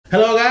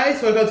Hello guys,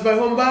 welcome to my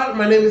home bar.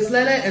 My name is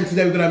Lele and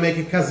today we're gonna make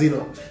a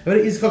casino.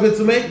 Very easy cocktail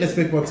to make, let's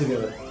make one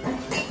together.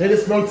 Then a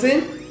small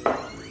tin.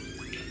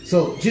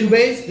 So gin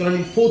base, you're gonna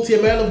need 40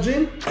 ml of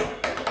gin.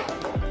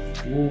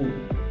 Ooh,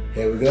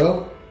 here we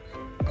go.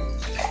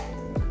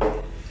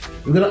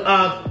 We're gonna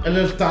add a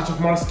little touch of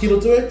Maraschino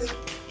to it.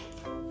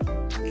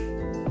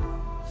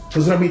 So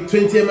it's gonna be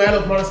 20 ml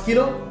of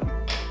Maraschino.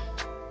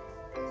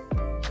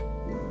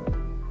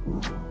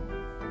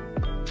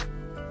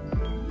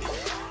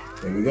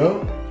 There we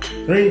go.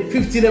 We're gonna need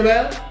 15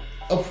 ml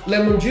of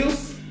lemon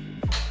juice.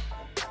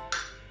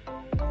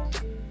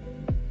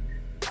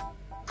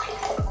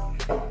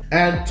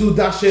 And 2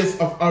 dashes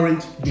of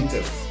orange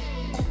bitters.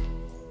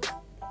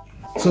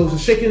 So it's a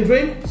shake and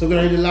drink. So we're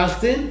gonna need the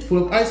last tin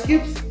full of ice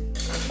cubes.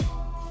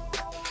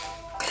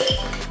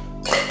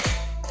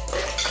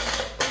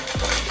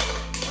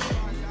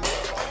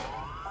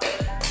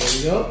 There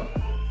we go.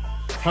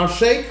 Half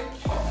shake.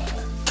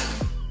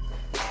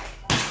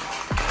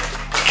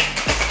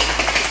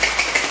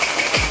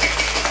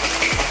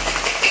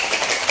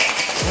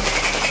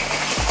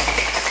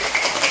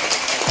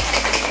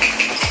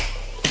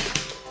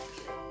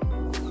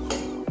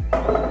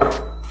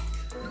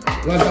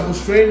 We're gonna double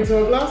strain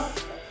into a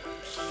glass.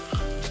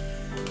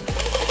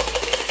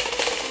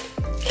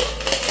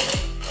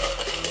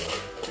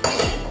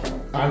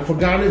 And for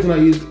garnish, I'm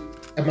gonna use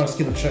a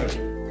Maraschino cherry.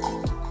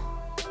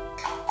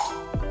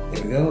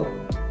 Here we go.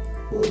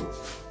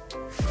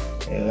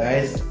 Hey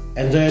guys,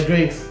 enjoy your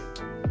drinks.